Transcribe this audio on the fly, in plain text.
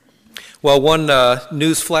Well, one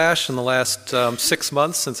news flash in the last 6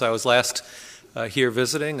 months since I was last here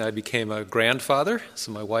visiting, I became a grandfather.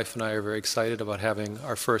 So my wife and I are very excited about having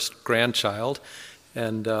our first grandchild.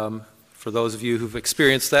 And for those of you who've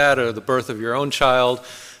experienced that or the birth of your own child,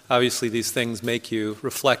 obviously these things make you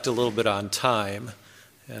reflect a little bit on time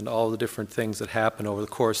and all the different things that happen over the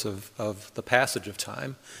course of the passage of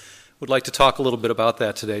time. Would like to talk a little bit about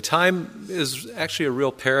that today. Time is actually a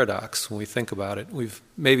real paradox when we think about it. We've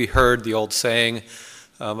maybe heard the old saying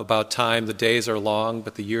about time, the days are long,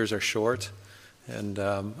 but the years are short. And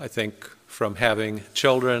I think from having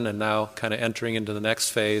children and now kind of entering into the next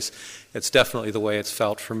phase, it's definitely the way it's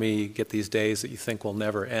felt for me. You get these days that you think will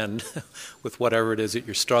never end with whatever it is that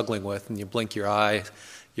you're struggling with, and you blink your eyes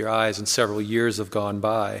and several years have gone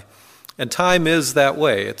by. And time is that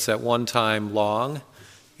way. It's at one time long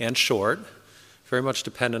and short, very much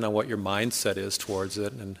dependent on what your mindset is towards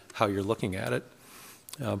it and how you're looking at it.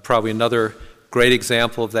 Probably another great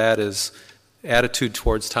example of that is attitude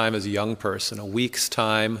towards time as a young person. A week's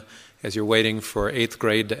time as you're waiting for 8th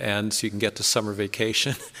grade to end so you can get to summer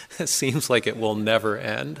vacation. It seems like it will never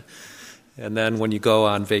end. And then when you go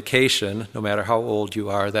on vacation, no matter how old you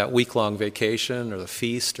are, that week-long vacation or the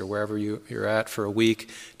feast or wherever you're at for a week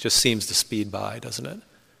just seems to speed by, doesn't it?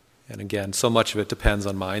 And again, so much of it depends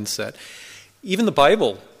on mindset. Even the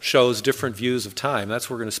Bible shows different views of time. That's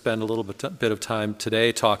what we're going to spend a little bit of time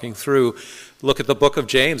today talking through. Look at the book of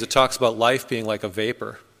James. It talks about life being like a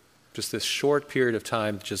vapor. Just this short period of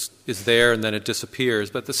time just is there and then it disappears.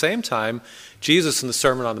 But at the same time, Jesus in the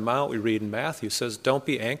Sermon on the Mount we read in Matthew says, don't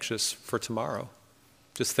be anxious for tomorrow.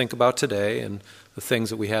 Just think about today, and the things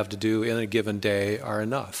that we have to do in a given day are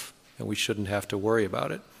enough, and we shouldn't have to worry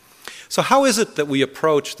about it. So how is it that we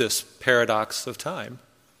approach this paradox of time?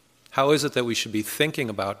 How is it that we should be thinking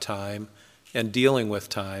about time and dealing with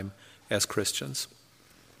time as Christians?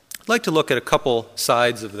 I'd like to look at a couple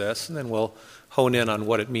sides of this, and then we'll hone in on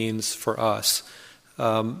what it means for us.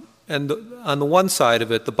 And on the one side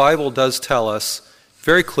of it, the Bible does tell us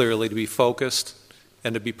very clearly to be focused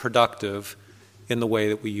and to be productive in the way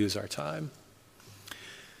that we use our time.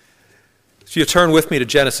 If you turn with me to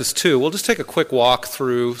Genesis 2, we'll just take a quick walk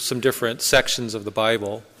through some different sections of the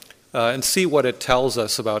Bible and see what it tells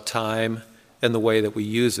us about time and the way that we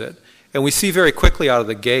use it. And we see very quickly out of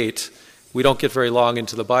the gate, we don't get very long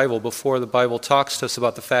into the Bible before the Bible talks to us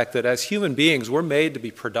about the fact that as human beings, we're made to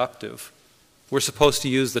be productive. We're supposed to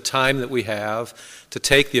use the time that we have to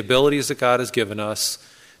take the abilities that God has given us,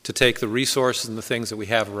 to take the resources and the things that we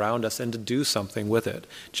have around us, and to do something with it.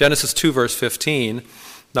 Genesis 2, verse 15,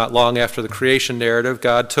 not long after the creation narrative,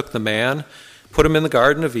 God took the man, put him in the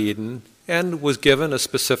Garden of Eden, and was given a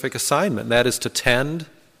specific assignment, and that is to tend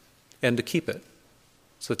and to keep it.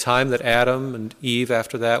 So the time that Adam and Eve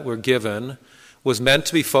after that were given was meant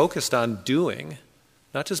to be focused on doing,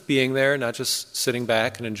 not just being there, not just sitting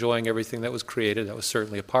back and enjoying everything that was created, that was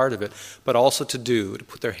certainly a part of it, but also to do, to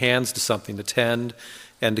put their hands to something, to tend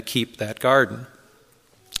and to keep that garden.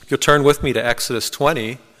 If you'll turn with me to Exodus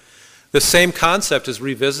 20, the same concept is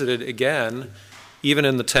revisited again, even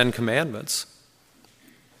in the Ten Commandments.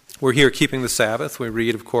 We're here keeping the Sabbath. We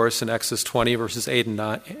read, of course, in Exodus 20, verses 8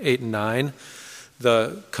 and 9,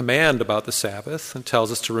 the command about the Sabbath, and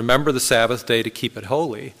tells us to remember the Sabbath day to keep it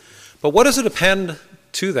holy. But what does it append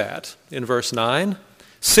to that? In verse 9,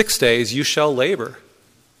 6 days you shall labor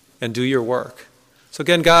and do your work. So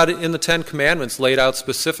again, God in the Ten Commandments laid out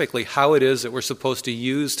specifically how it is that we're supposed to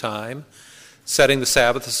use time, setting the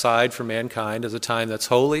Sabbath aside for mankind as a time that's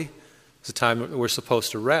holy, as a time that we're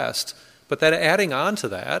supposed to rest, but then adding on to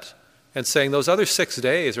that and saying those other 6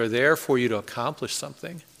 days are there for you to accomplish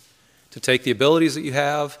something, to take the abilities that you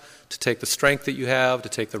have, to take the strength that you have, to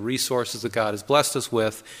take the resources that God has blessed us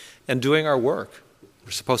with, and doing our work.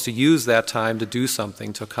 We're supposed to use that time to do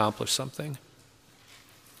something, to accomplish something.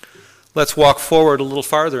 Let's walk forward a little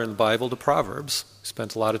farther in the Bible to Proverbs. We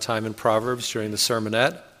spent a lot of time in Proverbs during the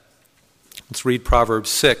sermonette. Let's read Proverbs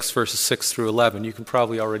 6, verses 6 through 11. You can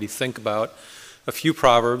probably already think about a few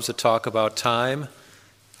Proverbs that talk about time,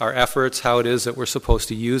 our efforts, how it is that we're supposed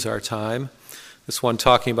to use our time. This one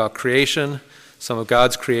talking about creation, some of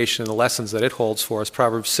God's creation and the lessons that it holds for us.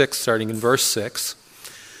 Proverbs 6, starting in verse 6.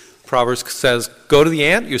 Proverbs says, "Go to the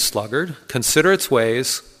ant, you sluggard, consider its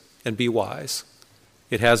ways, and be wise.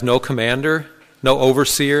 It has no commander, no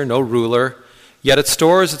overseer, no ruler, yet it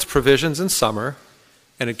stores its provisions in summer,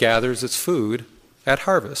 and it gathers its food at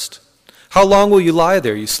harvest. How long will you lie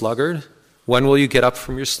there, you sluggard? When will you get up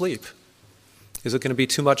from your sleep? Is it going to be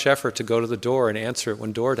too much effort to go to the door and answer it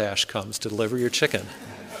when DoorDash comes to deliver your chicken?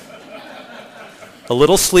 A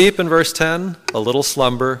little sleep in verse 10, a little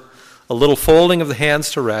slumber, a little folding of the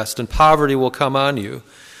hands to rest, and poverty will come on you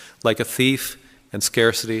like a thief, and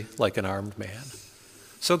scarcity like an armed man.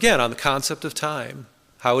 So again, on the concept of time,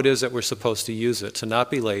 how it is that we're supposed to use it, to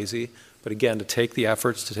not be lazy, but again, to take the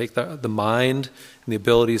efforts, to take the mind and the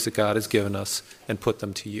abilities that God has given us and put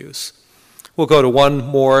them to use. We'll go to one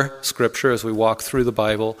more scripture as we walk through the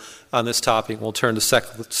Bible on this topic. We'll turn to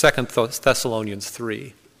 2 Thessalonians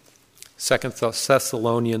 3. 2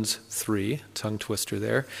 Thessalonians 3, tongue twister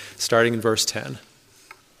there, starting in verse 10.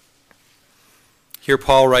 Here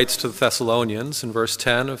Paul writes to the Thessalonians in verse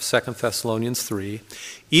 10 of 2 Thessalonians 3,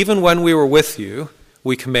 "Even when we were with you,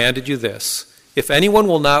 we commanded you this, if anyone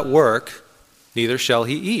will not work, neither shall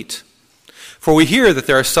he eat. For we hear that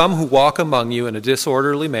there are some who walk among you in a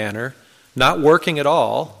disorderly manner, not working at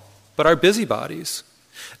all, but are busybodies.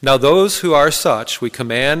 Now those who are such we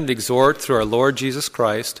command and exhort through our Lord Jesus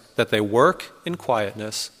Christ that they work in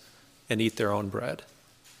quietness and eat their own bread."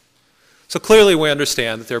 So clearly we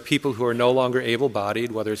understand that there are people who are no longer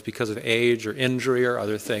able-bodied, whether it's because of age or injury or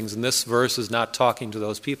other things, and this verse is not talking to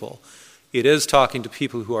those people. It is talking to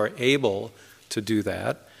people who are able to do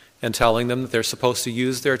that and telling them that they're supposed to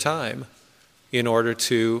use their time in order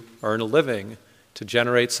to earn a living, to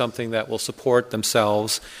generate something that will support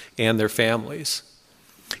themselves and their families.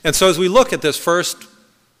 And so as we look at this first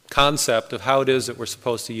concept of how it is that we're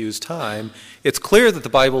supposed to use time, it's clear that the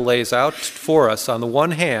Bible lays out for us, on the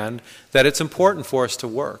one hand, that it's important for us to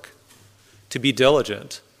work, to be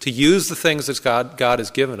diligent, to use the things that God has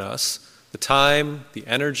given us, the time, the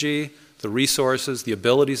energy, the resources, the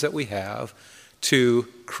abilities that we have, to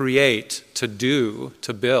create, to do,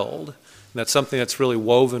 to build. And that's something that's really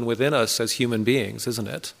woven within us as human beings, isn't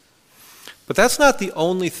it? But that's not the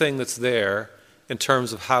only thing that's there in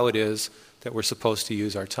terms of how it is that we're supposed to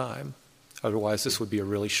use our time. Otherwise, this would be a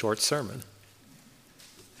really short sermon.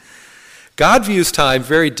 God views time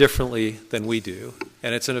very differently than we do,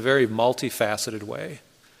 and it's in a very multifaceted way.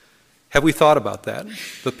 Have we thought about that?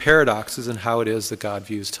 The paradoxes in how it is that God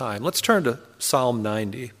views time. Let's turn to Psalm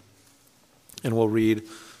 90, and we'll read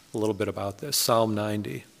a little bit about this. Psalm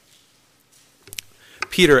 90.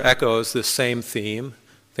 Peter echoes this same theme.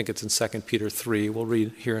 I think it's in 2 Peter 3. We'll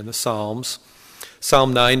read here in the Psalms.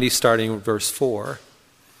 Psalm 90, starting with verse 4.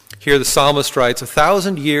 Here the psalmist writes,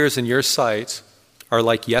 1,000 years in your sight are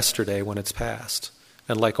like yesterday when it's past,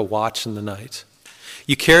 and like a watch in the night.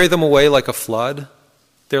 You carry them away like a flood.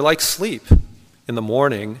 They're like sleep. In the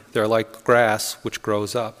morning, they're like grass which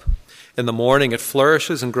grows up. In the morning, it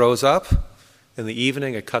flourishes and grows up. In the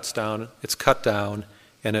evening, it's cut down,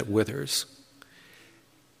 and it withers.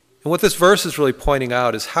 And what this verse is really pointing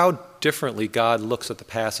out is how differently God looks at the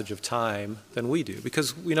passage of time than we do.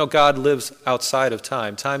 Because we know God lives outside of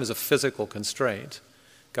time. Time is a physical constraint.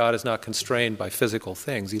 God is not constrained by physical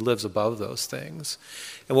things. He lives above those things.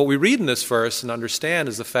 And what we read in this verse and understand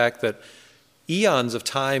is the fact that eons of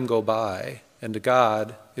time go by, and to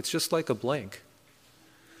God, it's just like a blink.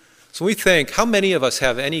 So we think, how many of us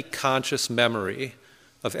have any conscious memory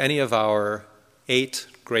of any of our 8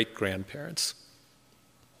 great-grandparents?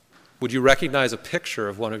 Would you recognize a picture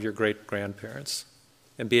of one of your great-grandparents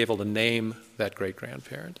and be able to name that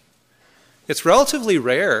great-grandparent? It's relatively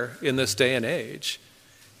rare in this day and age.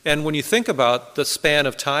 And when you think about the span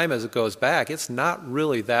of time as it goes back, it's not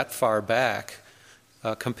really that far back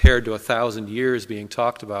compared to 1,000 years being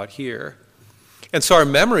talked about here. And so our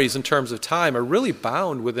memories in terms of time are really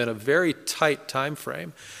bound within a very tight time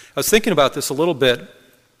frame. I was thinking about this a little bit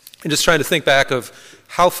and just trying to think back of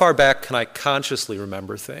how far back can I consciously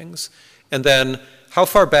remember things, and then how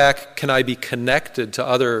far back can I be connected to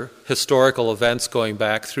other historical events going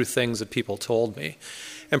back through things that people told me.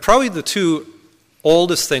 And probably the 2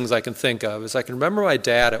 oldest things I can think of is I can remember my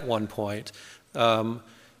dad at one point,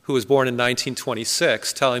 who was born in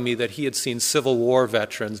 1926, telling me that he had seen Civil War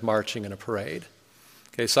veterans marching in a parade.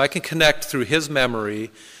 Okay, so I can connect through his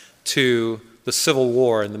memory to the Civil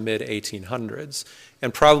War in the mid-1800s.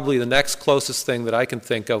 And probably the next closest thing that I can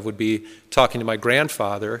think of would be talking to my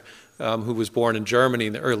grandfather, who was born in Germany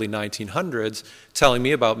in the early 1900s, telling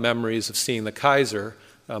me about memories of seeing the Kaiser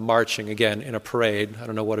marching again in a parade. I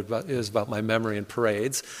don't know what it is about my memory in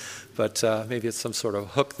parades, but maybe it's some sort of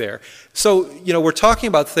hook there. So, we're talking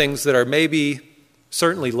about things that are maybe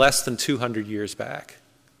certainly less than 200 years back.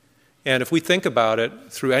 And if we think about it,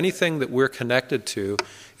 through anything that we're connected to,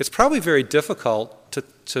 it's probably very difficult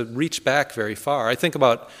to reach back very far. I think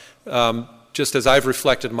about, just as I've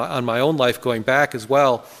reflected on my own life going back as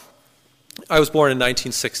well, I was born in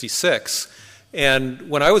 1966. And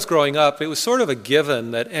when I was growing up, it was sort of a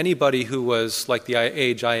given that anybody who was like the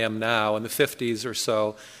age I am now, in the 50s or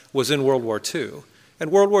so, was in World War II. And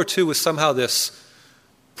World War II was somehow this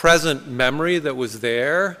present memory that was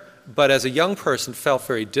there, but as a young person felt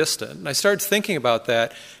very distant. And I started thinking about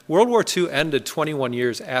that. World War II ended 21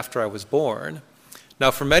 years after I was born. Now,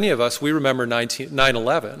 for many of us, we remember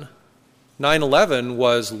 9/11. 9/11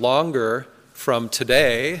 was longer from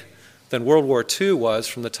today than World War II was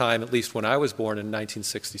from the time, at least when I was born in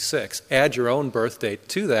 1966. Add your own birth date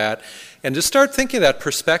to that, and just start thinking of that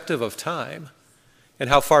perspective of time and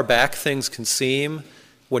how far back things can seem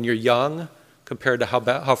when you're young compared to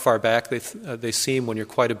how far back they seem when you're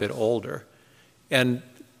quite a bit older. And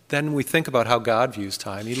then we think about how God views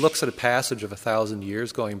time. He looks at a passage of 1,000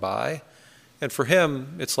 years going by, and for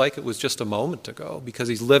him, it's like it was just a moment ago because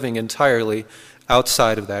he's living entirely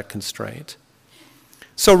outside of that constraint.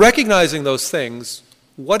 So recognizing those things,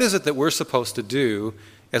 what is it that we're supposed to do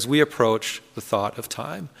as we approach the thought of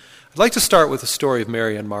time? I'd like to start with the story of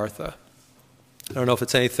Mary and Martha. I don't know if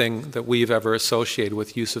it's anything that we've ever associated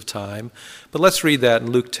with use of time, but let's read that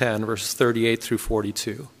in Luke 10, verses 38 through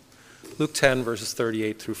 42. Luke 10, verses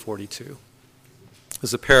 38 through 42.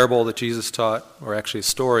 There's a parable that Jesus taught, or actually a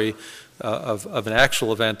story of an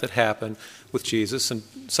actual event that happened with Jesus and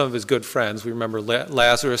some of his good friends. We remember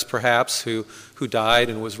Lazarus, perhaps, who died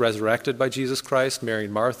and was resurrected by Jesus Christ. Mary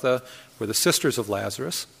and Martha were the sisters of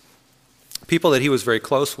Lazarus, people that he was very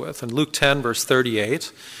close with. In Luke 10, verse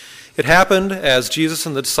 38, it happened as Jesus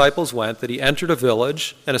and the disciples went that he entered a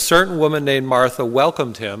village, and a certain woman named Martha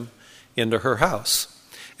welcomed him into her house.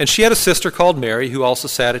 And she had a sister called Mary who also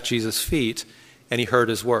sat at Jesus' feet, and he heard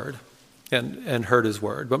his word. And heard his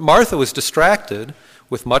word. But Martha was distracted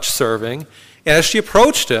with much serving, and as she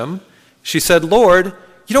approached him, she said, "Lord,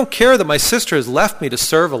 you don't care that my sister has left me to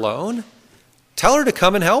serve alone? Tell her to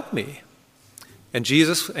come and help me." And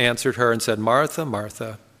Jesus answered her and said, "Martha,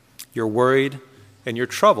 Martha, you're worried and you're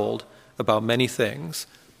troubled about many things,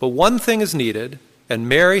 but one thing is needed, and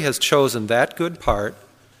Mary has chosen that good part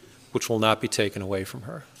which will not be taken away from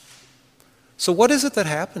her." So what is it that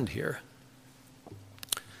happened here?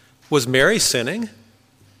 Was Mary sinning?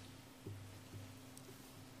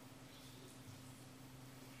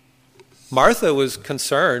 Martha was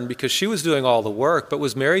concerned because she was doing all the work, but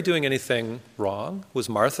was Mary doing anything wrong? Was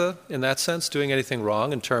Martha, in that sense, doing anything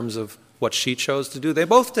wrong in terms of what she chose to do? They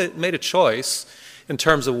both made a choice in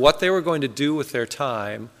terms of what they were going to do with their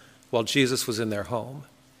time while Jesus was in their home.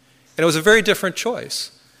 And it was a very different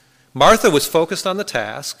choice. Martha was focused on the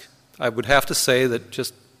task. I would have to say that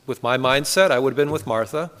just with my mindset, I would have been with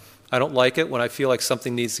Martha. I don't like it when I feel like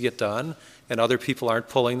something needs to get done and other people aren't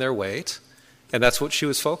pulling their weight. And that's what she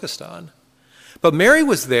was focused on. But Mary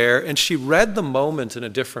was there, and she read the moment in a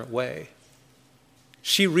different way.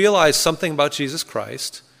 She realized something about Jesus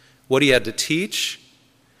Christ, what he had to teach,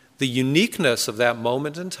 the uniqueness of that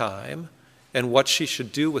moment in time, and what she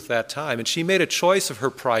should do with that time. And she made a choice of her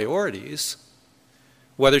priorities,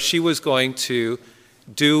 whether she was going to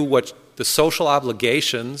do what the social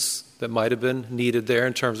obligations that might have been needed there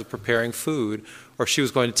in terms of preparing food, or she was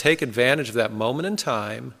going to take advantage of that moment in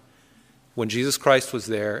time when Jesus Christ was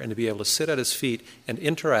there and to be able to sit at his feet and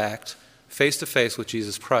interact face to face with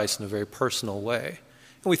Jesus Christ in a very personal way.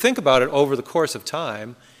 And we think about it over the course of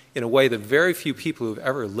time in a way that very few people who've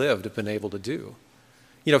ever lived have been able to do.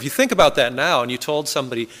 You know, if you think about that now and you told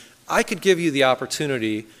somebody, I could give you the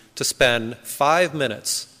opportunity to spend 5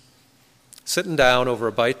 minutes sitting down over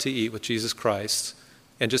a bite to eat with Jesus Christ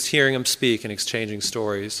and just hearing him speak and exchanging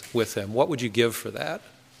stories with him, what would you give for that?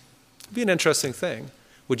 It'd be an interesting thing.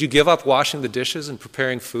 Would you give up washing the dishes and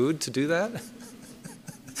preparing food to do that?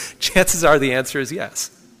 Chances are the answer is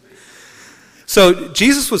yes. So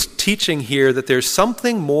Jesus was teaching here that there's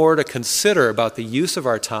something more to consider about the use of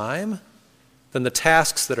our time than the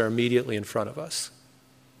tasks that are immediately in front of us.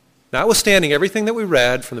 Notwithstanding everything that we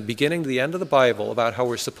read from the beginning to the end of the Bible about how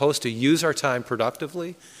we're supposed to use our time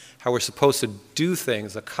productively, how we're supposed to do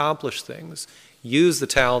things, accomplish things, use the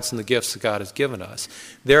talents and the gifts that God has given us,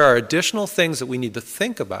 there are additional things that we need to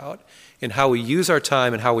think about in how we use our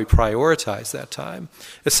time and how we prioritize that time.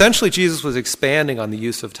 Essentially, Jesus was expanding on the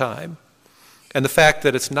use of time and the fact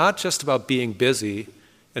that it's not just about being busy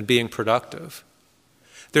and being productive.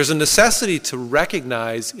 There's a necessity to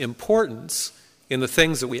recognize importance in the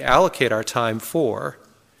things that we allocate our time for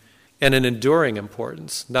and an enduring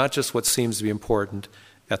importance, not just what seems to be important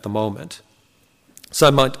at the moment. So I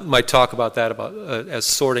might talk about that as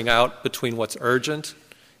sorting out between what's urgent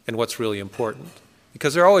and what's really important.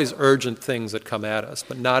 Because there are always urgent things that come at us,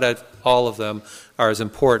 but not all of them are as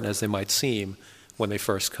important as they might seem when they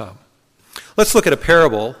first come. Let's look at a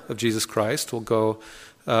parable of Jesus Christ. We'll go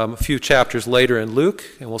a few chapters later in Luke,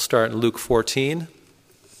 and we'll start in Luke 14.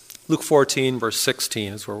 Luke 14, verse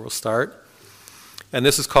 16 is where we'll start. And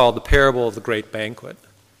this is called the parable of the great banquet.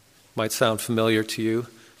 Might sound familiar to you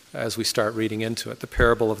as we start reading into it, the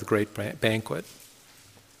parable of the great banquet.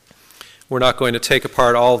 We're not going to take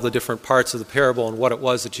apart all of the different parts of the parable and what it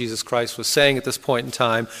was that Jesus Christ was saying at this point in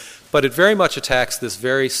time, but it very much attacks this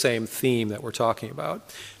very same theme that we're talking about.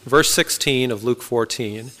 Verse 16 of Luke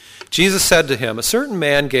 14, Jesus said to him, "A certain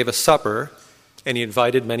man gave a supper, and he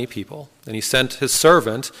invited many people. And he sent his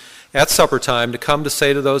servant at supper time to come to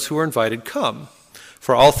say to those who were invited, 'Come,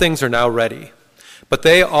 for all things are now ready.' But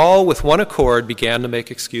they all with one accord began to make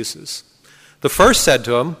excuses. The first said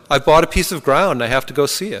to him, 'I've bought a piece of ground, and I have to go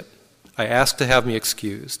see it. I ask to have me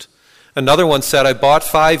excused.' Another one said, 'I bought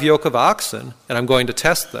 5 yoke of oxen, and I'm going to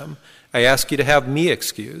test them. I ask you to have me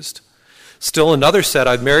excused.' Still another said,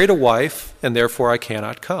 'I've married a wife, and therefore I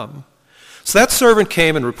cannot come.' So that servant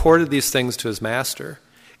came and reported these things to his master.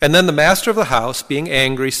 And then the master of the house, being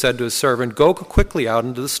angry, said to his servant, 'Go quickly out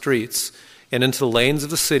into the streets and into the lanes of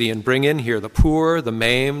the city, and bring in here the poor, the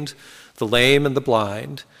maimed, the lame, and the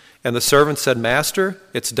blind.' And the servant said, 'Master,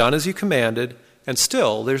 it's done as you commanded, and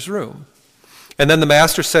still there's room.' And then the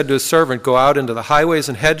master said to his servant, 'Go out into the highways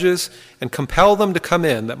and hedges, and compel them to come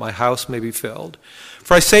in, that my house may be filled.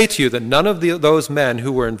 For I say to you that none of those men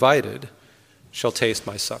who were invited shall taste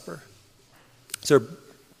my supper.'" So there are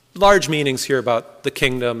large meanings here about the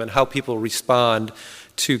kingdom and how people respond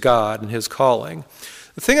to God and his calling.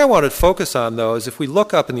 The thing I want to focus on, though, is if we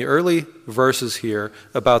look up in the early verses here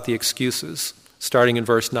about the excuses, starting in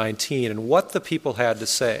verse 19, and what the people had to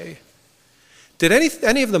say. Did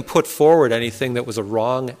any of them put forward anything that was a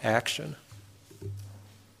wrong action?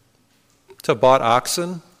 To have bought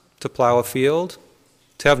oxen, to plow a field,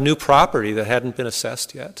 to have new property that hadn't been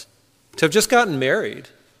assessed yet, to have just gotten married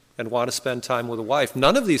and want to spend time with a wife.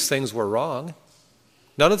 None of these things were wrong.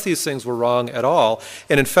 None of these things were wrong at all.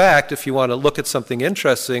 And in fact, if you want to look at something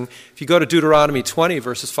interesting, if you go to Deuteronomy 20,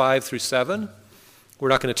 verses 5 through 7, we're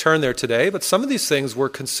not going to turn there today, but some of these things were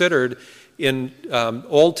considered in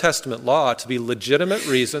Old Testament law to be legitimate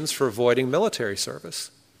reasons for avoiding military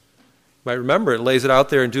service. You might remember, it lays it out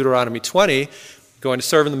there in Deuteronomy 20, going to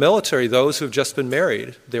serve in the military, those who have just been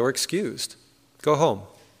married, they were excused. Go home.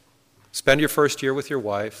 Spend your first year with your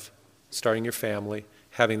wife, starting your family,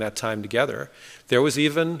 having that time together. There was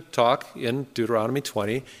even talk in Deuteronomy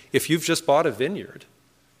 20, if you've just bought a vineyard,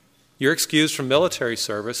 you're excused from military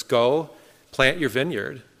service, go plant your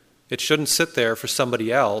vineyard. It shouldn't sit there for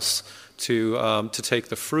somebody else to take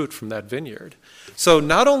the fruit from that vineyard. So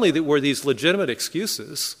not only were these legitimate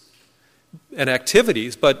excuses and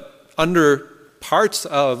activities, but under parts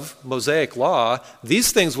of Mosaic law,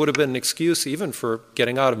 these things would have been an excuse even for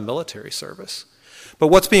getting out of military service. But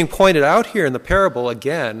what's being pointed out here in the parable,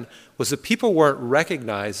 again, was that people weren't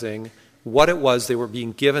recognizing what it was they were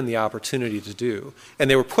being given the opportunity to do. And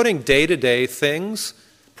they were putting day-to-day things,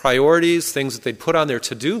 priorities, things that they'd put on their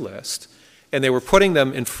to-do list, and they were putting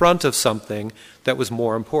them in front of something that was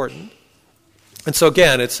more important. And so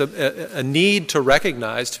again, it's a need to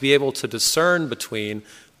recognize, to be able to discern between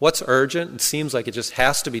what's urgent and seems like it just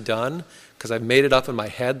has to be done because I've made it up in my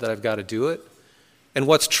head that I've got to do it, and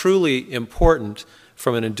what's truly important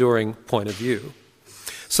from an enduring point of view.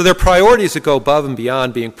 So there are priorities that go above and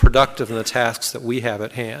beyond being productive in the tasks that we have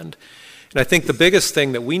at hand. And I think the biggest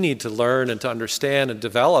thing that we need to learn and to understand and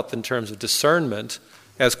develop in terms of discernment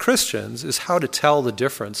as Christians is how to tell the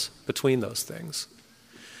difference between those things.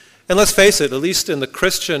 And let's face it, at least in the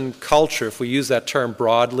Christian culture, if we use that term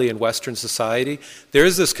broadly in Western society, there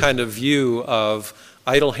is this kind of view of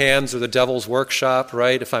idle hands are the devil's workshop,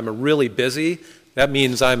 right? If I'm really busy, that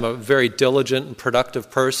means I'm a very diligent and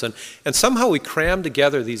productive person. And somehow we cram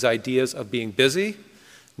together these ideas of being busy,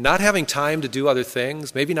 not having time to do other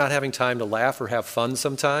things, maybe not having time to laugh or have fun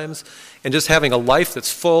sometimes, and just having a life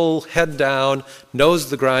that's full, head down, nose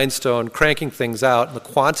to the grindstone, cranking things out, and the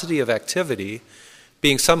quantity of activity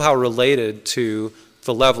being somehow related to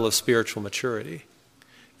the level of spiritual maturity.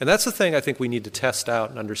 And that's the thing I think we need to test out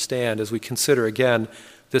and understand as we consider, again,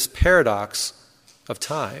 this paradox of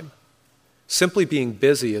time. Simply being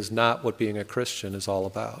busy is not what being a Christian is all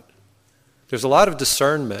about. There's a lot of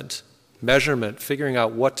discernment, measurement, figuring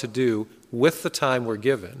out what to do with the time we're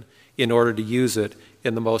given in order to use it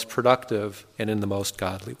in the most productive and in the most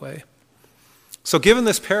godly way. So given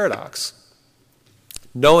this paradox,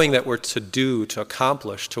 knowing that we're to do, to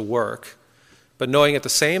accomplish, to work, but knowing at the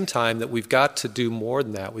same time that we've got to do more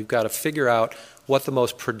than that. We've got to figure out what the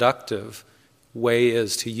most productive way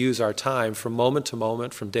is to use our time from moment to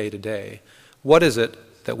moment, from day to day. What is it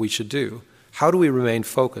that we should do? How do we remain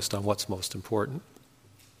focused on what's most important?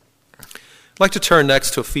 I'd like to turn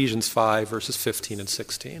next to Ephesians 5, verses 15 and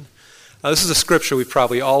 16. This is a scripture we've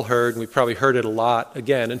probably all heard, and we've probably heard it a lot,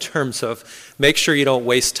 again, in terms of make sure you don't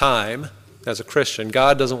waste time as a Christian.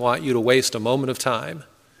 God doesn't want you to waste a moment of time,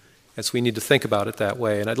 and so we need to think about it that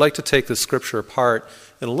way. And I'd like to take this scripture apart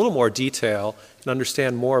in a little more detail and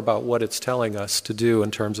understand more about what it's telling us to do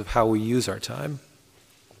in terms of how we use our time.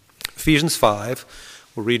 Ephesians 5,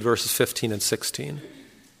 we'll read verses 15 and 16.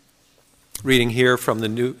 Reading here from the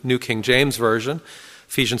New King James Version,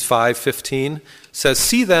 Ephesians 5:15 says,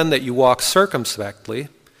 "See then that you walk circumspectly,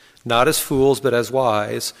 not as fools but as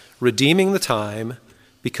wise, redeeming the time,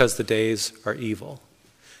 because the days are evil."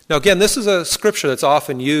 Now again, this is a scripture that's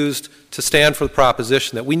often used to stand for the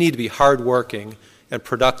proposition that we need to be hardworking and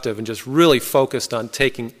productive and just really focused on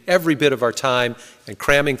taking every bit of our time and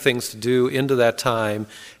cramming things to do into that time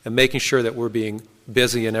and making sure that we're being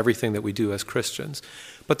busy in everything that we do as Christians.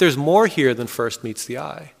 But there's more here than first meets the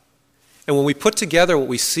eye. And when we put together what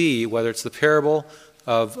we see, whether it's the parable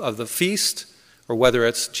of the feast or whether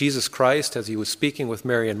it's Jesus Christ as he was speaking with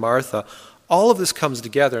Mary and Martha, all of this comes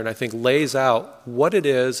together and I think lays out what it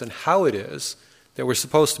is and how it is that we're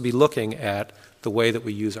supposed to be looking at the way that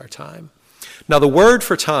we use our time. Now, the word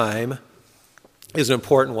for time is an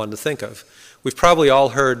important one to think of. We've probably all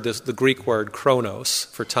heard the Greek word chronos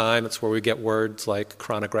for time. It's where we get words like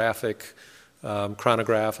chronographic,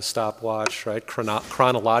 chronograph, a stopwatch, right?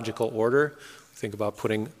 Chronological order. Think about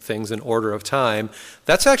putting things in order of time.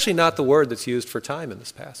 That's actually not the word that's used for time in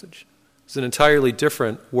this passage. It's an entirely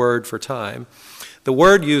different word for time. The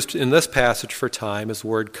word used in this passage for time is the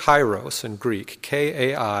word kairos in Greek.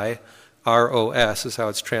 K-A-I-R-O-S is how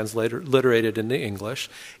it's transliterated into English.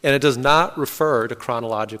 And it does not refer to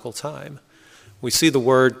chronological time. We see the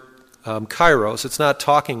word kairos. It's not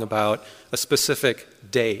talking about a specific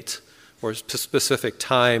date or a specific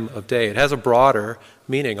time of day. It has a broader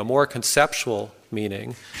meaning, a more conceptual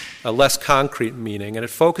meaning, a less concrete meaning, and it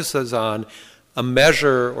focuses on a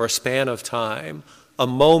measure or a span of time, a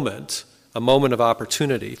moment of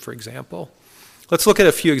opportunity, for example. Let's look at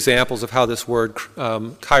a few examples of how this word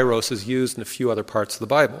kairos is used in a few other parts of the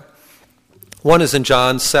Bible. One is in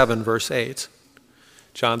John 7, verse 8.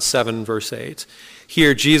 John 7, verse 8.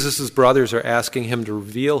 Here, Jesus' brothers are asking him to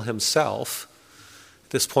reveal himself.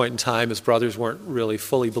 At this point in time, his brothers weren't really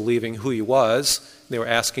fully believing who he was. They were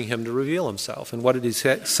asking him to reveal himself. And what did he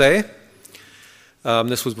say?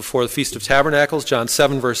 This was before the Feast of Tabernacles, John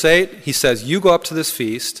 7, verse 8. He says, "You go up to this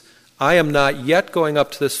feast. I am not yet going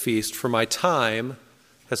up to this feast, for my time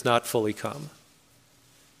has not fully come."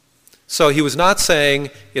 So he was not saying,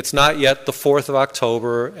 it's not yet the 4th of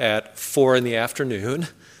October at 4 in the afternoon,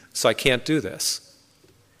 so I can't do this.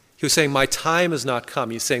 He was saying, my time has not come.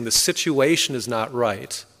 He's saying the situation is not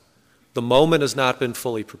right. The moment has not been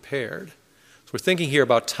fully prepared. So we're thinking here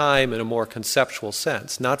about time in a more conceptual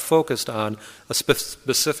sense, not focused on a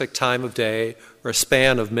specific time of day or a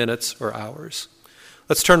span of minutes or hours.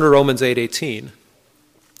 Let's turn to Romans 8:18.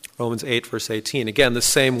 Romans 8, verse 18. Again, the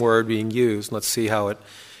same word being used. Let's see how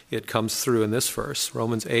it comes through in this verse.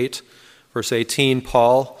 Romans 8, verse 18,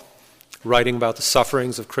 Paul, writing about the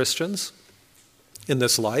sufferings of Christians in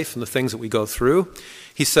this life and the things that we go through,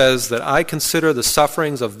 he says that I consider the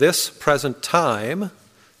sufferings of this present time,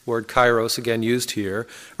 word kairos again used here,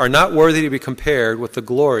 are not worthy to be compared with the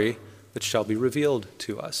glory that shall be revealed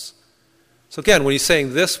to us. So again, when he's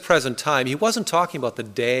saying this present time, he wasn't talking about the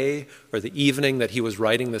day or the evening that he was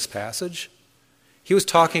writing this passage. He was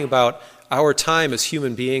talking about our time as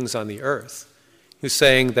human beings on the earth. He was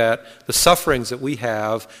saying that the sufferings that we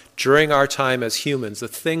have during our time as humans, the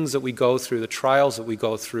things that we go through, the trials that we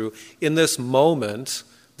go through in this moment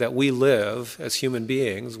that we live as human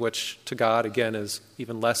beings, which to God, again, is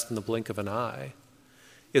even less than the blink of an eye,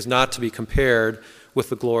 is not to be compared with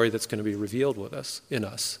the glory that's going to be revealed in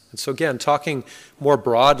us. And so again, talking more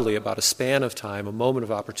broadly about a span of time, a moment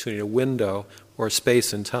of opportunity, a window or a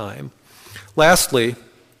space in time. Lastly,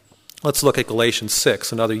 let's look at Galatians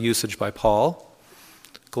 6, another usage by Paul.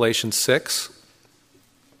 Galatians 6,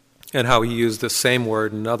 and how he used this same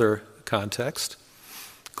word in another context.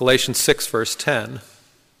 Galatians 6, verse 10.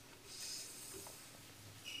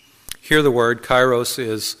 Here the word kairos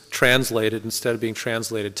is translated, instead of being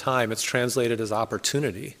translated time, it's translated as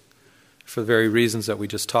opportunity for the very reasons that we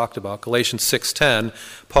just talked about. Galatians 6:10,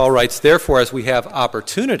 Paul writes, "Therefore, as we have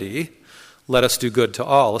opportunity, let us do good to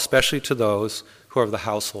all, especially to those who are of the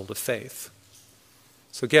household of faith."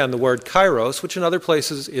 So again, the word kairos, which in other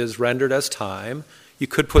places is rendered as time, you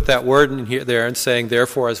could put that word in here, there and saying,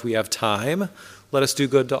 therefore, as we have time, let us do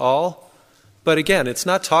good to all. But again, it's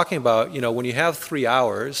not talking about, when you have 3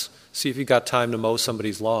 hours, see if you've got time to mow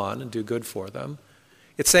somebody's lawn and do good for them.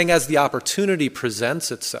 It's saying as the opportunity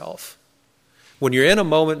presents itself. When you're in a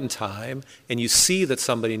moment in time and you see that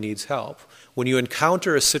somebody needs help, when you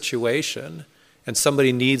encounter a situation and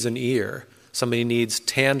somebody needs an ear, somebody needs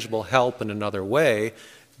tangible help in another way,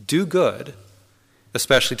 do good,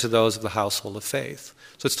 especially to those of the household of faith.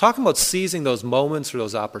 So it's talking about seizing those moments or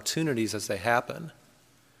those opportunities as they happen,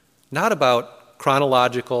 not about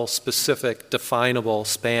chronological, specific, definable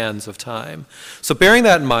spans of time. So bearing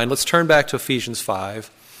that in mind, let's turn back to Ephesians 5.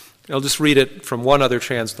 I'll just read it from one other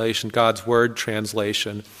translation, God's Word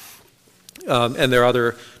translation. And there are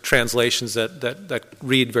other translations that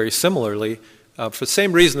read very similarly for the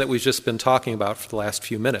same reason that we've just been talking about for the last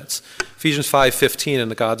few minutes. Ephesians 5:15 in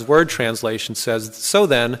the God's Word translation says, "So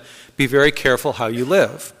then, be very careful how you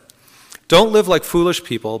live. Don't live like foolish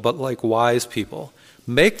people, but like wise people.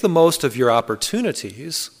 Make the most of your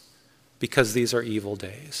opportunities, because these are evil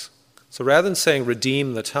days." So rather than saying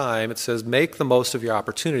redeem the time, it says make the most of your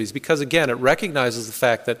opportunities, because again, it recognizes the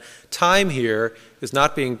fact that time here is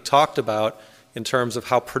not being talked about in terms of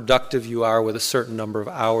how productive you are with a certain number of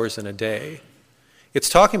hours in a day. It's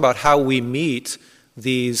talking about how we meet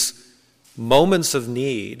these moments of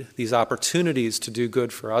need, these opportunities to do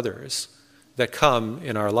good for others that come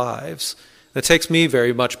in our lives. And it takes me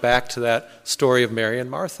very much back to that story of Mary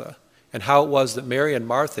and Martha and how it was that Mary and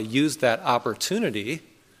Martha used that opportunity,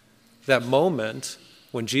 that moment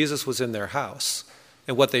when Jesus was in their house,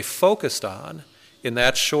 and what they focused on in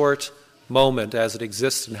that short moment as it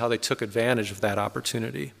existed and how they took advantage of that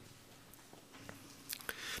opportunity.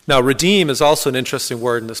 Now, redeem is also an interesting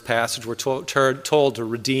word in this passage. We're told to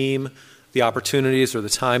redeem the opportunities or the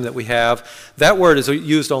time that we have. That word is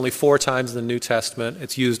used only 4 times in the New Testament.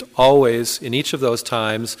 It's used always in each of those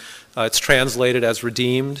times. It's translated as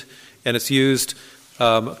redeemed, and it's used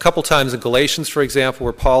a couple times in Galatians, for example,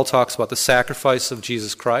 where Paul talks about the sacrifice of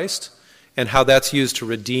Jesus Christ and how that's used to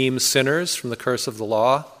redeem sinners from the curse of the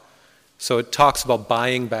law. So it talks about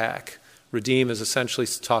buying back. Redeem is essentially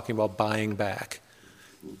talking about buying back,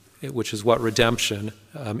 which is what redemption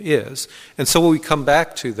is. And so what we come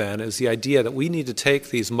back to then is the idea that we need to take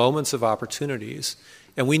these moments of opportunities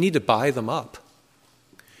and we need to buy them up.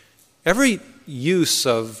 Every use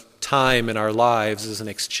of time in our lives is an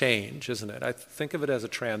exchange, isn't it? I think of it as a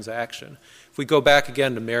transaction. If we go back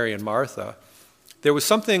again to Mary and Martha, there was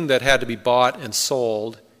something that had to be bought and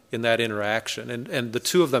sold in that interaction, and the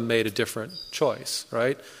two of them made a different choice,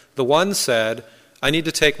 right? The one said, I need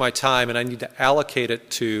to take my time and I need to allocate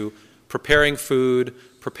it to preparing food,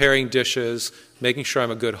 preparing dishes, making sure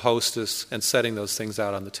I'm a good hostess, and setting those things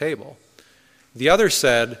out on the table. The other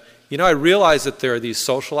said, I realize that there are these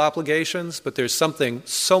social obligations, but there's something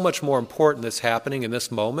so much more important that's happening in this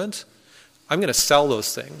moment. I'm going to sell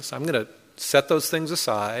those things. I'm going to set those things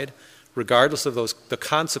aside, regardless of the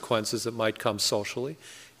consequences that might come socially,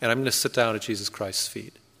 and I'm going to sit down at Jesus Christ's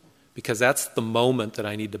feet. Because that's the moment that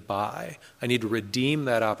I need to buy. I need to redeem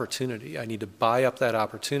that opportunity. I need to buy up that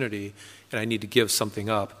opportunity, and I need to give something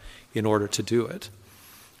up in order to do it.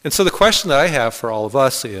 And so the question that I have for all of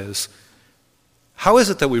us is, how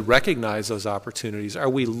is it that we recognize those opportunities? Are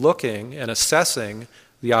we looking and assessing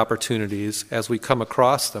the opportunities as we come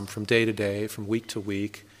across them from day to day, from week to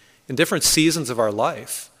week, in different seasons of our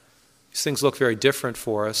life? These things look very different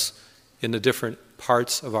for us in the different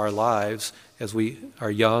parts of our lives as we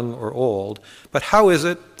are young or old. But how is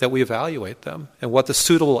it that we evaluate them and what the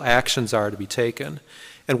suitable actions are to be taken?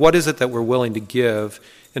 And what is it that we're willing to give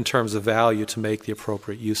in terms of value to make the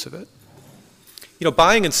appropriate use of it?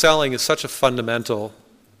 Buying and selling is such a fundamental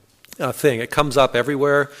thing. It comes up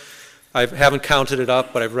everywhere. I haven't counted it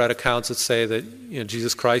up, but I've read accounts that say that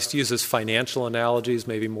Jesus Christ uses financial analogies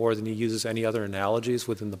maybe more than he uses any other analogies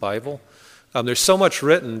within the Bible. There's so much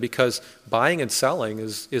written because buying and selling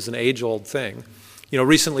is an age-old thing.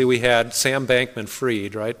 Recently we had Sam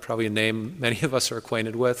Bankman-Fried, right? Probably a name many of us are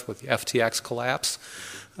acquainted with the FTX collapse.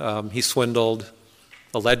 He swindled,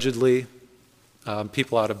 allegedly,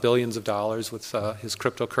 people out of billions of dollars with his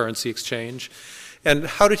cryptocurrency exchange. And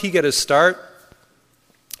how did he get his start?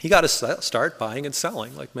 He got his start buying and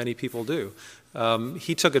selling, like many people do.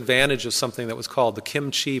 He took advantage of something that was called the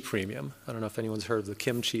kimchi premium. I don't know if anyone's heard of the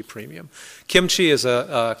kimchi premium. Kimchi is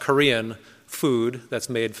a Korean food that's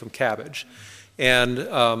made from cabbage. And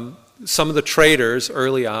some of the traders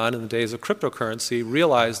early on in the days of cryptocurrency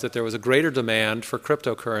realized that there was a greater demand for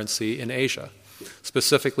cryptocurrency in Asia,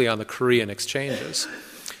 specifically on the Korean exchanges.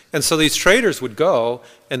 And so these traders would go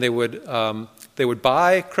and they would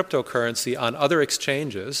buy cryptocurrency on other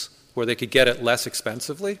exchanges where they could get it less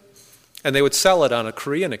expensively, and they would sell it on a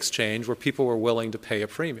Korean exchange where people were willing to pay a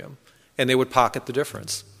premium, and they would pocket the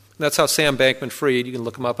difference. And that's how Sam Bankman-Fried, you can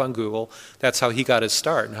look him up on Google, that's how he got his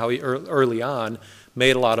start and how he early on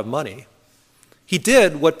made a lot of money. He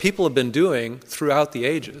did what people have been doing throughout the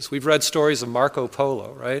ages. We've read stories of Marco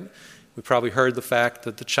Polo, right? We probably heard the fact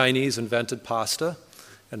that the Chinese invented pasta,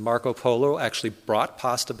 and Marco Polo actually brought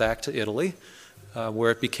pasta back to Italy,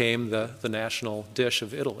 where it became the national dish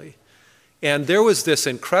of Italy. And there was this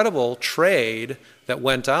incredible trade that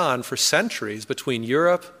went on for centuries between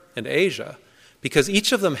Europe and Asia, because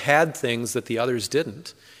each of them had things that the others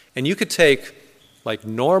didn't. And you could take like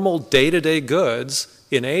normal day-to-day goods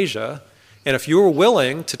in Asia, and if you were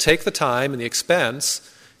willing to take the time and the expense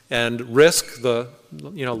and risk the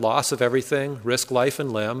loss of everything, risk life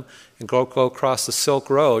and limb, and go across the Silk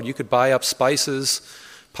Road, you could buy up spices,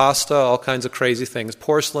 pasta, all kinds of crazy things,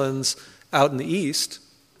 porcelains out in the East,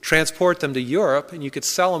 transport them to Europe, and you could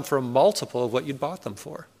sell them for a multiple of what you'd bought them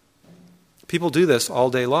for. People do this all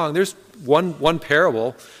day long. There's one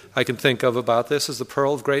parable I can think of about this is the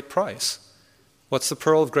pearl of great price. What's the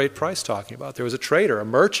pearl of great price talking about? There was a trader, a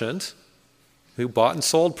merchant, who bought and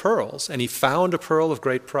sold pearls, and he found a pearl of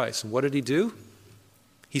great price. And what did he do?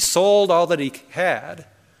 He sold all that he had,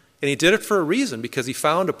 and he did it for a reason, because he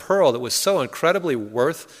found a pearl that was so incredibly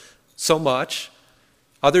worth so much.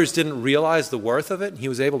 Others didn't realize the worth of it, and he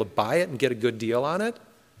was able to buy it and get a good deal on it.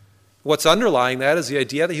 What's underlying that is the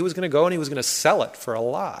idea that he was going to go and he was going to sell it for a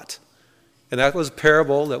lot. And that was a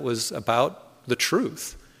parable that was about the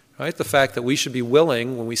truth, right? The fact that we should be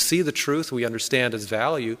willing, when we see the truth, we understand its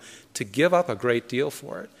value, to give up a great deal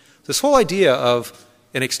for it. This whole idea of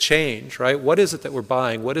an exchange, right? What is it that we're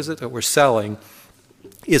buying? What is it that we're selling?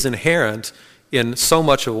 Is inherent in so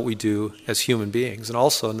much of what we do as human beings, and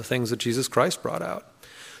also in the things that Jesus Christ brought out.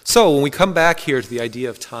 So when we come back here to the idea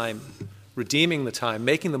of time, redeeming the time,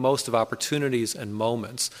 making the most of opportunities and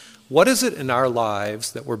moments, what is it in our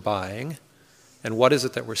lives that we're buying, and what is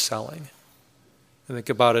it that we're selling? And think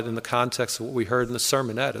about it in the context of what we heard in the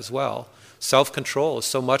sermonette as well. Self-control is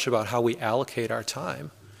so much about how we allocate our time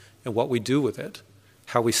and what we do with it,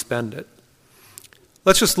 how we spend it.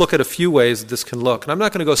 Let's just look at a few ways that this can look. And I'm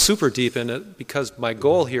not going to go super deep in it, because my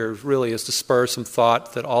goal here really is to spur some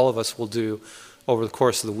thought that all of us will do over the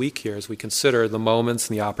course of the week here as we consider the moments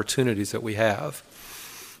and the opportunities that we have.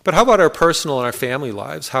 But how about our personal and our family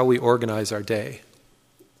lives, how we organize our day?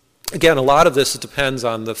 Again, a lot of this depends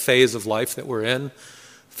on the phase of life that we're in,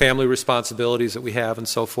 family responsibilities that we have, and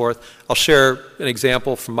so forth. I'll share an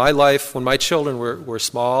example from my life. When my children were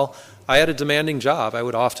small, I had a demanding job. I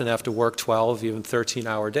would often have to work 12, even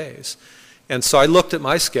 13-hour days. And so I looked at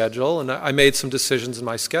my schedule, and I made some decisions in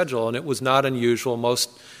my schedule, and it was not unusual.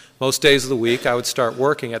 Most days of the week, I would start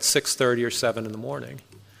working at 6:30 or 7 in the morning.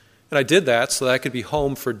 And I did that so that I could be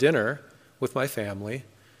home for dinner with my family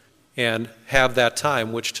and have that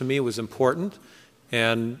time, which to me was important.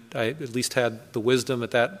 And I at least had the wisdom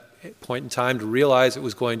at that point in time to realize it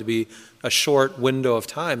was going to be a short window of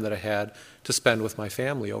time that I had to spend with my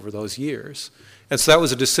family over those years. And so that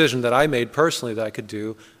was a decision that I made personally that I could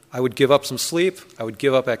do. I would give up some sleep. I would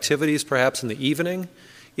give up activities perhaps in the evening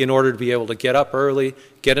in order to be able to get up early,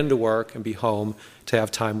 get into work, and be home to have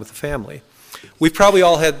time with the family. We've probably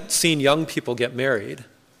all seen young people get married,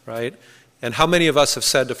 right? And how many of us have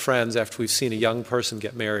said to friends after we've seen a young person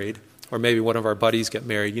get married, or maybe one of our buddies get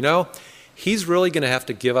married, he's really going to have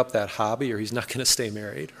to give up that hobby or he's not going to stay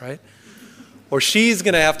married, right? Or she's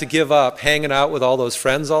going to have to give up hanging out with all those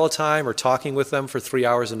friends all the time or talking with them for 3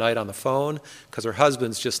 hours a night on the phone because her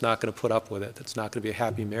husband's just not going to put up with it. It's not going to be a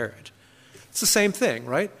happy marriage. It's the same thing,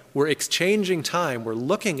 right? We're exchanging time. We're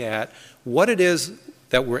looking at what it is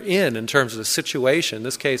that we're in terms of the situation, in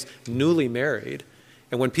this case, newly married.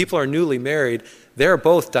 And when people are newly married, they're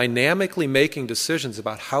both dynamically making decisions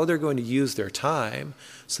about how they're going to use their time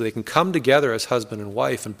so they can come together as husband and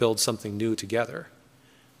wife and build something new together.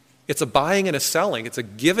 It's a buying and a selling. It's a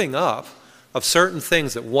giving up of certain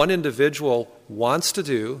things that one individual wants to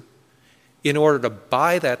do in order to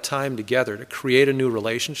buy that time together, to create a new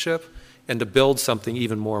relationship and to build something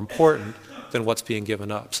even more important than what's being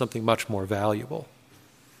given up, something much more valuable.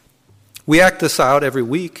 We act this out every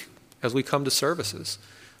week as we come to services.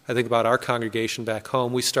 I think about our congregation back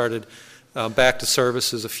home. We started back to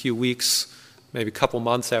services a few weeks, maybe a couple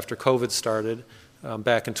months after COVID started,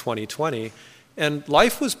 back in 2020. And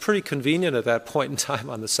life was pretty convenient at that point in time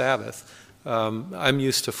on the Sabbath. I'm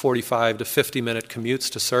used to 45 to 50-minute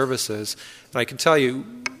commutes to services. And I can tell you,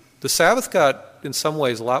 the Sabbath got, in some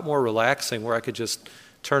ways, a lot more relaxing, where I could just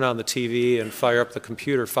turn on the TV and fire up the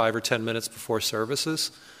computer 5 or 10 minutes before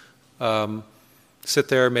services. Sit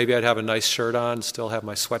there, maybe I'd have a nice shirt on, still have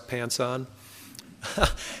my sweatpants on.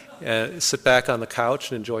 And sit back on the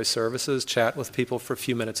couch and enjoy services, chat with people for a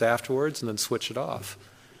few minutes afterwards, and then switch it off.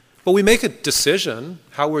 But we make a decision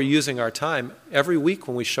how we're using our time every week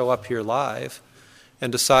when we show up here live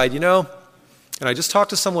and decide, and I just talked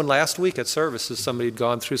to someone last week at services, somebody had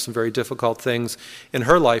gone through some very difficult things in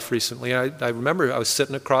her life recently. I remember I was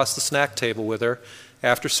sitting across the snack table with her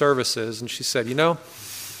after services, and she said,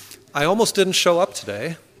 I almost didn't show up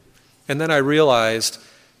today, and then I realized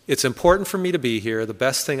it's important for me to be here. The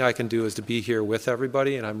best thing I can do is to be here with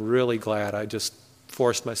everybody, and I'm really glad I just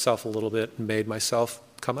forced myself a little bit and made myself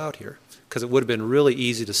come out here, because it would have been really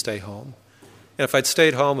easy to stay home. And if I'd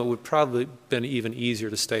stayed home, it would probably have been even easier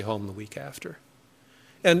to stay home the week after.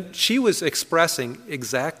 And she was expressing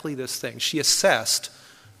exactly this thing. She assessed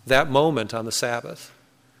that moment on the Sabbath,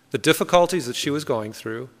 the difficulties that she was going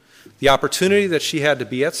through, the opportunity that she had to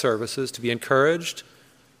be at services, to be encouraged,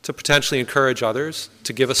 to potentially encourage others,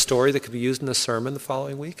 to give a story that could be used in a sermon the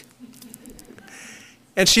following week.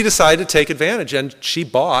 And she decided to take advantage, and she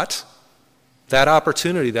bought that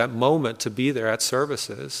opportunity, that moment to be there at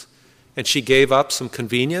services. And she gave up some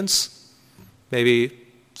convenience, maybe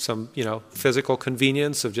some, physical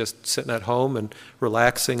convenience of just sitting at home and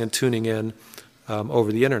relaxing and tuning in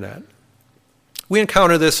over the internet. We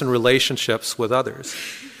encounter this in relationships with others.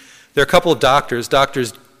 There are a couple of doctors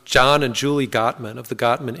John and Julie Gottman of the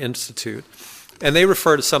Gottman Institute, and they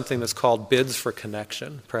refer to something that's called bids for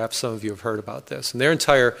connection. Perhaps some of you have heard about this. And their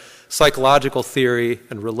entire psychological theory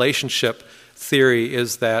and relationship theory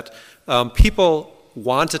is that people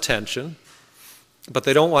want attention, but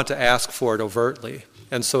they don't want to ask for it overtly.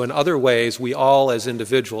 And so in other ways, we all as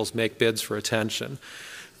individuals make bids for attention,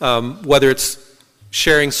 whether it's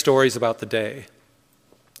sharing stories about the day,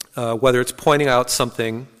 whether it's pointing out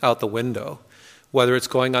something out the window, whether it's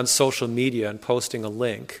going on social media and posting a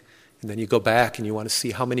link, and then you go back and you want to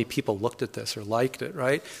see how many people looked at this or liked it,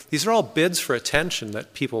 right? These are all bids for attention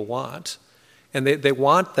that people want, and they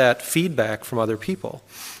want that feedback from other people.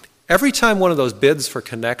 Every time one of those bids for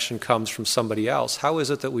connection comes from somebody else, how is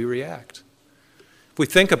it that we react? If we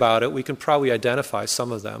think about it, we can probably identify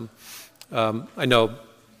some of them. I know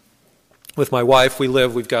with my wife,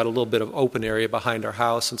 we've got a little bit of open area behind our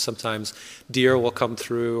house, and sometimes deer will come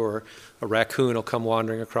through or a raccoon will come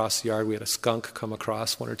wandering across the yard. We had a skunk come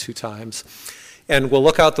across 1 or 2 times. And we'll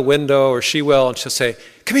look out the window, or she will, and she'll say,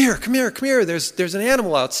 come here, there's an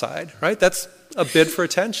animal outside, right? That's a bid for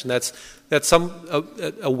attention. That's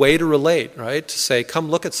a way to relate, right? To say, come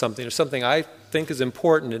look at something, or something I think is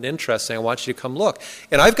important and interesting. I want you to come look.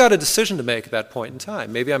 And I've got a decision to make at that point in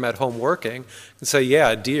time. Maybe I'm at home working and say,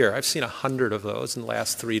 yeah, deer. I've seen 100 of those in the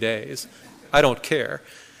last 3 days. I don't care.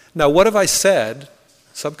 Now, what have I said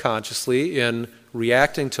subconsciously in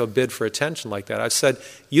reacting to a bid for attention like that? I've said,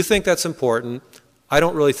 you think that's important. I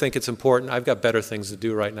don't really think it's important. I've got better things to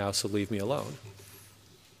do right now, so leave me alone.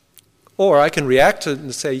 Or I can react to it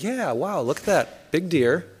and say, yeah, wow, look at that, big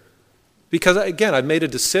deer. Because, again, I've made a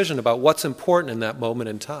decision about what's important in that moment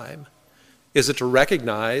in time. Is it to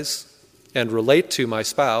recognize and relate to my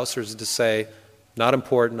spouse, or is it to say, not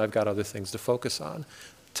important, I've got other things to focus on?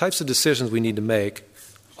 Types of decisions we need to make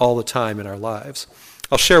all the time in our lives.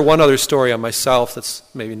 I'll share one other story on myself that's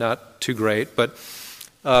maybe not too great, but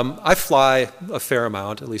I fly a fair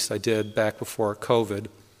amount, at least I did back before COVID.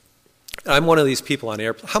 I'm one of these people on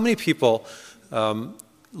airplanes. How many people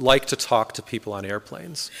like to talk to people on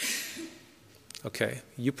airplanes? Okay,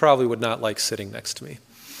 you probably would not like sitting next to me.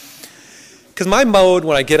 Because my mode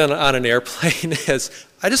when I get on an airplane is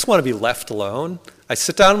I just want to be left alone. I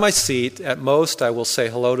sit down in my seat. At most, I will say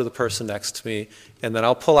hello to the person next to me, and then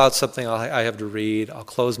I'll pull out something I have to read. I'll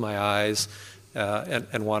close my eyes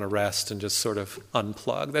and want to rest and just sort of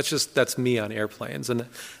unplug. That's me on airplanes, and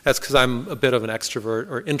that's because I'm a bit of an extrovert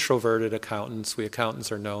or introverted accountant. We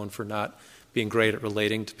accountants are known for not being great at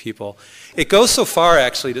relating to people. It goes so far,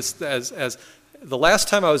 actually, as the last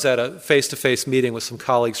time I was at a face-to-face meeting with some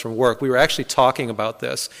colleagues from work, we were actually talking about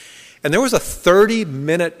this. And there was a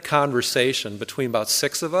 30-minute conversation between about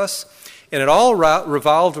 6 of us, and it all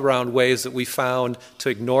revolved around ways that we found to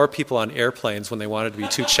ignore people on airplanes when they wanted to be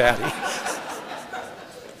too chatty.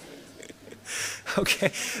 Okay,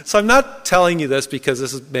 so I'm not telling you this because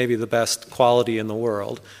this is maybe the best quality in the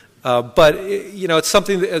world. But, it's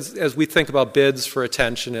something that as we think about bids for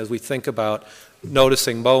attention, as we think about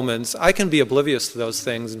noticing moments, I can be oblivious to those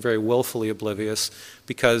things and very willfully oblivious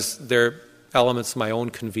because they're elements of my own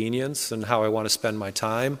convenience and how I want to spend my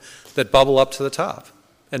time that bubble up to the top,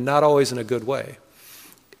 and not always in a good way.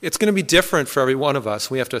 It's going to be different for every one of us.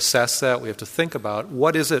 We have to assess that. We have to think about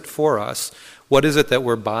what is it for us? What is it that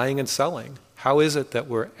we're buying and selling? How is it that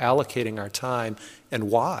we're allocating our time, and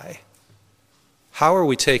why? How are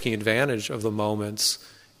we taking advantage of the moments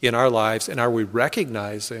in our lives, and are we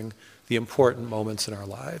recognizing the important moments in our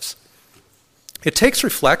lives? It takes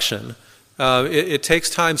reflection It takes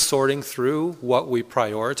time sorting through what we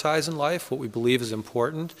prioritize in life, what we believe is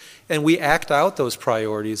important, and we act out those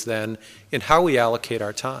priorities then in how we allocate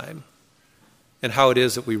our time and how it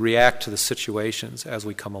is that we react to the situations as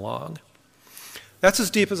we come along. That's as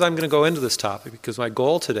deep as I'm going to go into this topic, because my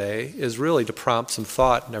goal today is really to prompt some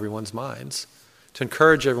thought in everyone's minds, to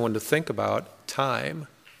encourage everyone to think about time.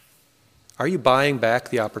 Are you buying back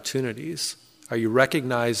the opportunities? Are you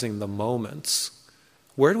recognizing the moments?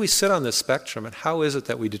 Where do we sit on this spectrum, and how is it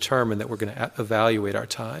that we determine that we're going to evaluate our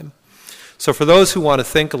time? So for those who want to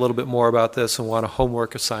think a little bit more about this and want a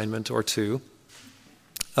homework assignment or two,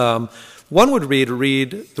 one would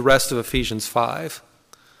read the rest of Ephesians 5.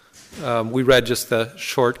 We read just the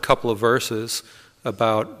short couple of verses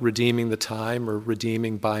about redeeming the time, or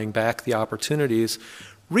buying back the opportunities.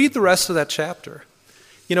 Read the rest of that chapter.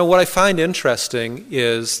 You know, what I find interesting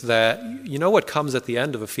is that, what comes at the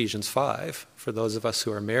end of Ephesians 5, for those of us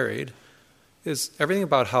who are married, is everything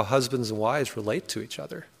about how husbands and wives relate to each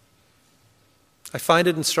other. I find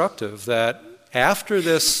it instructive that after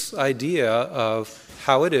this idea of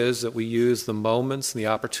how it is that we use the moments and the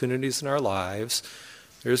opportunities in our lives,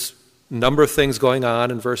 there's a number of things going on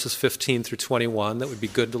in verses 15 through 21 that would be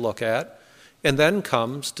good to look at. And then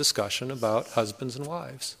comes discussion about husbands and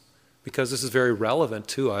wives, because this is very relevant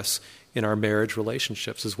to us in our marriage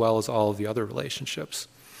relationships as well as all of the other relationships.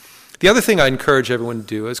 The other thing I encourage everyone to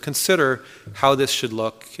do is consider how this should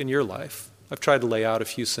look in your life. I've tried to lay out a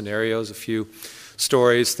few scenarios, a few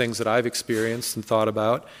stories, things that I've experienced and thought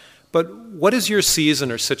about. But what is your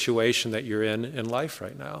season or situation that you're in life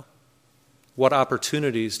right now? What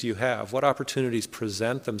opportunities do you have? What opportunities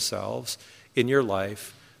present themselves in your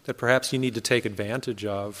life that perhaps you need to take advantage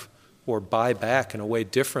of or buy back in a way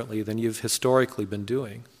differently than you've historically been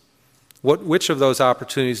doing? Which of those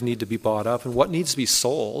opportunities need to be bought up, and what needs to be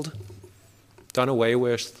sold, done away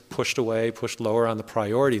with, pushed away, pushed lower on the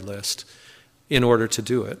priority list in order to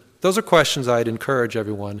do it? Those are questions I'd encourage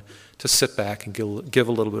everyone to sit back and give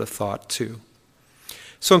a little bit of thought to.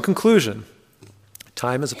 So in conclusion,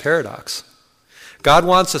 time is a paradox. God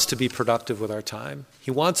wants us to be productive with our time.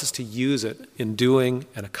 He wants us to use it in doing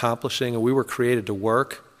and accomplishing, and we were created to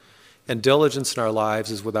work, and diligence in our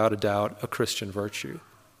lives is without a doubt a Christian virtue.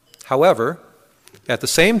 However, at the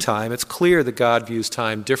same time, it's clear that God views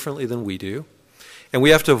time differently than we do, and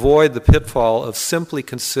we have to avoid the pitfall of simply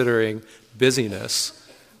considering busyness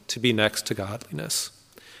to be next to godliness.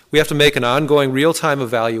 We have to make an ongoing real-time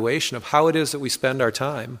evaluation of how it is that we spend our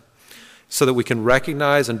time so that we can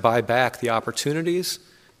recognize and buy back the opportunities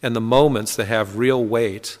and the moments that have real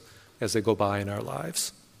weight as they go by in our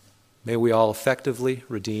lives. May we all effectively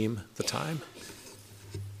redeem the time.